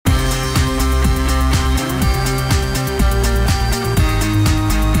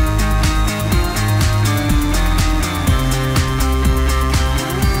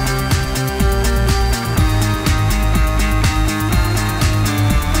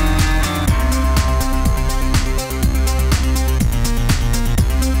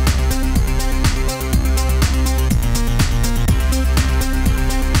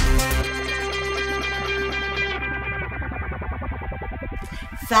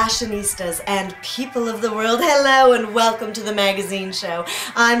fashionistas and people of the world, hello and welcome to the magazine show.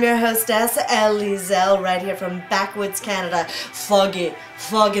 I'm your hostess, Lisel, right here from backwoods Canada. Foggy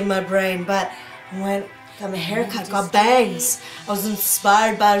in my brain, but when got my haircut, got bangs. I was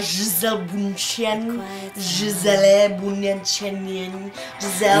inspired by Giselle Bundchen.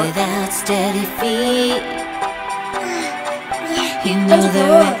 Without steady feet, you know the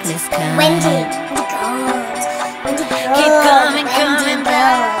reckless kind. Keep coming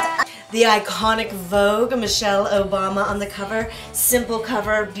back. The iconic Vogue, Michelle Obama on the cover. Simple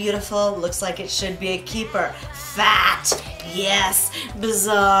cover, beautiful, looks like it should be a keeper. Fat, yes.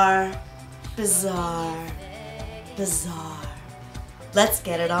 Bizarre. Let's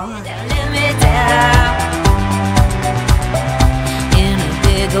get it on. In a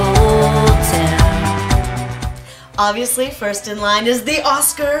big old town. Obviously, first in line is the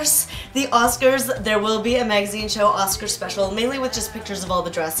Oscars. The Oscars, there will be a magazine show Oscar special, mainly with just pictures of all the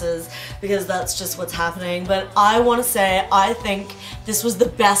dresses, because that's just what's happening. But I want to say, I think this was the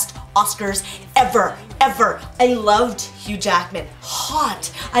best Oscars ever. I loved Hugh Jackman. Hot.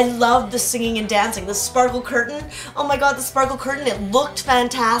 I loved the singing and dancing. The sparkle curtain. Oh my god, the sparkle curtain. It looked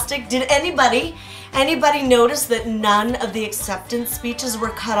fantastic. Did anybody notice that none of the acceptance speeches were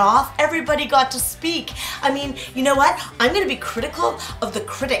cut off? Everybody got to speak. I mean, you know what? I'm gonna be critical of the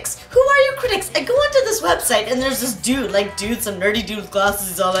critics. Who are your critics? I go onto this website and there's this dude, some nerdy dude with glasses.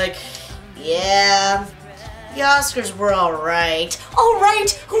 He's all like, yeah, the Oscars were alright.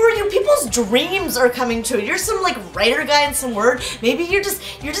 Alright? Who are you? People's dreams are coming true. You're some writer guy in some word. Maybe you're just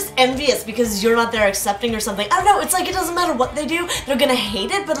envious because you're not there accepting or something. I don't know, it's like it doesn't matter what they do, they're gonna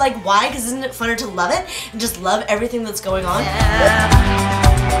hate it, but why? Because isn't it funner to love it and just love everything that's going on?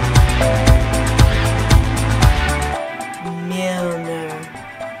 Milner.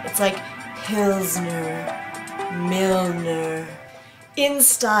 It's like Pilsner. Milner. In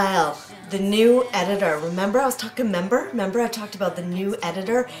Style, the new editor. Remember I talked about the new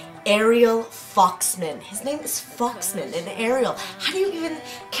editor, Ariel Foxman. His name is Foxman and Ariel. How do you even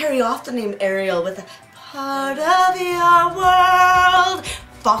carry off the name Ariel with a part of your world?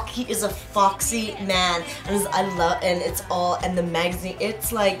 He is a foxy man, and the magazine,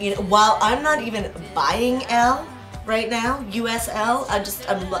 it's like, you know, while I'm not even buying L right now, USL,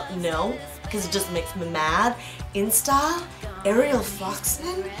 no, because it just makes me mad. In Style, Ariel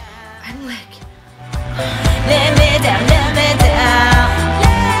Foxman, I'm like, Let me down.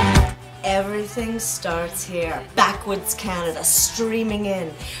 Everything starts here. Backwoods Canada, streaming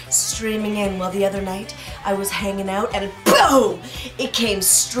in. Well, the other night I was hanging out and boom! It came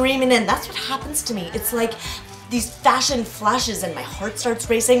streaming in. That's what happens to me. It's like these fashion flashes and my heart starts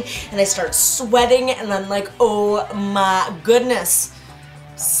racing and I start sweating and I'm like, oh my goodness.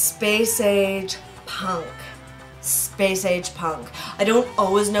 Space age punk. Space age punk. I don't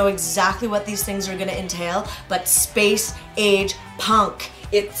always know exactly what these things are gonna entail, but space age punk.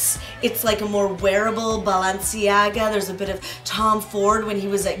 It's like a more wearable Balenciaga. There's a bit of Tom Ford when he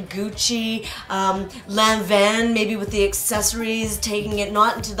was at Gucci. Lanvin, maybe with the accessories, taking it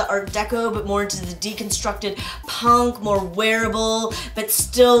not into the Art Deco, but more into the deconstructed punk, more wearable, but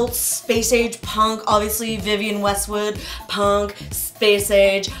still space age punk. Obviously, Vivienne Westwood, punk, space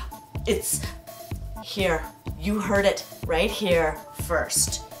age. It's here. You heard it right here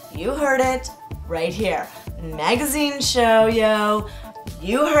first. You heard it right here. Magazine show, yo.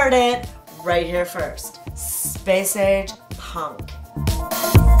 You heard it right here first. Space age punk.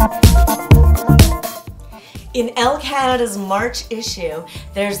 In Elle Canada's March issue,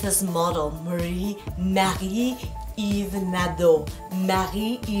 there's this model, Marie-Yves Nadeau.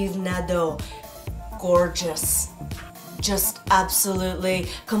 Marie-Yves Nadeau. Gorgeous. Just absolutely,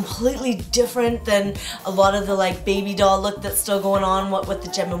 completely different than a lot of the baby doll look that's still going on, what with the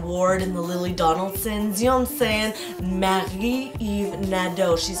Gemma Ward and the Lily Donaldsons, you know what I'm saying? Marie-Yves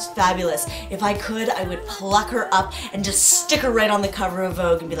Nadeau, she's fabulous. If I could, I would pluck her up and just stick her right on the cover of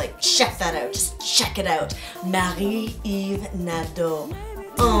Vogue and be like, check that out, just check it out. Marie-Yves Nadeau.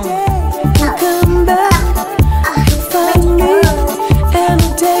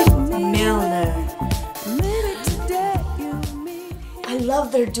 Milner. I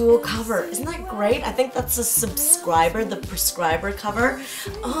love their dual cover. Isn't that great? I think that's the prescriber cover.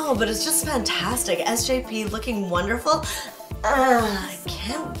 Oh, but it's just fantastic. SJP looking wonderful. I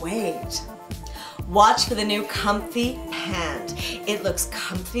can't wait. Watch for the new comfy pant. It looks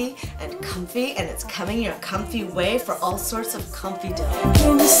comfy and it's coming your comfy way for all sorts of comfy dough.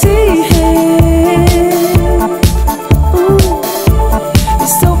 Can you see him? Ooh,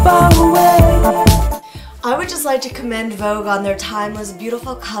 he's so far away. I would just like like to commend Vogue on their timeless,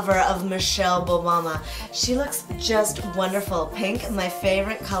 beautiful cover of Michelle Obama. She looks just wonderful. Pink, my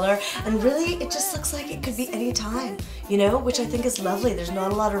favorite color, and really it just looks like it could be any time, you know, which I think is lovely. There's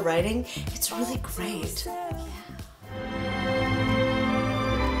not a lot of writing. It's really great.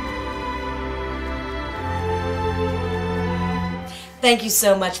 Thank you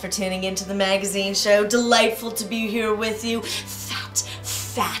so much for tuning into the magazine show. Delightful to be here with you.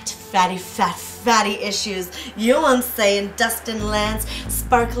 Fatty issues. Beyonce and Dustin Lance,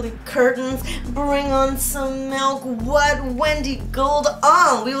 sparkly curtains, bring on some milk. What Wendy Gold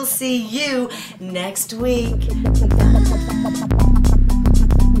on? We will see you next week.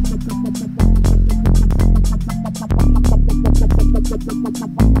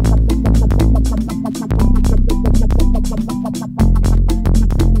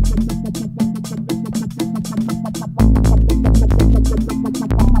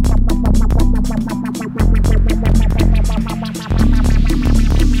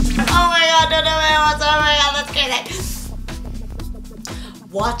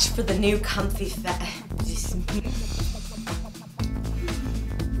 Watch for the new comfy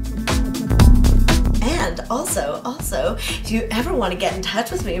And also, if you ever want to get in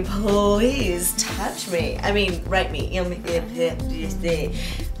touch with me, please touch me. I mean, write me.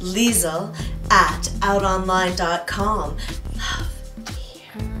 Lisel at outonline.com. Love.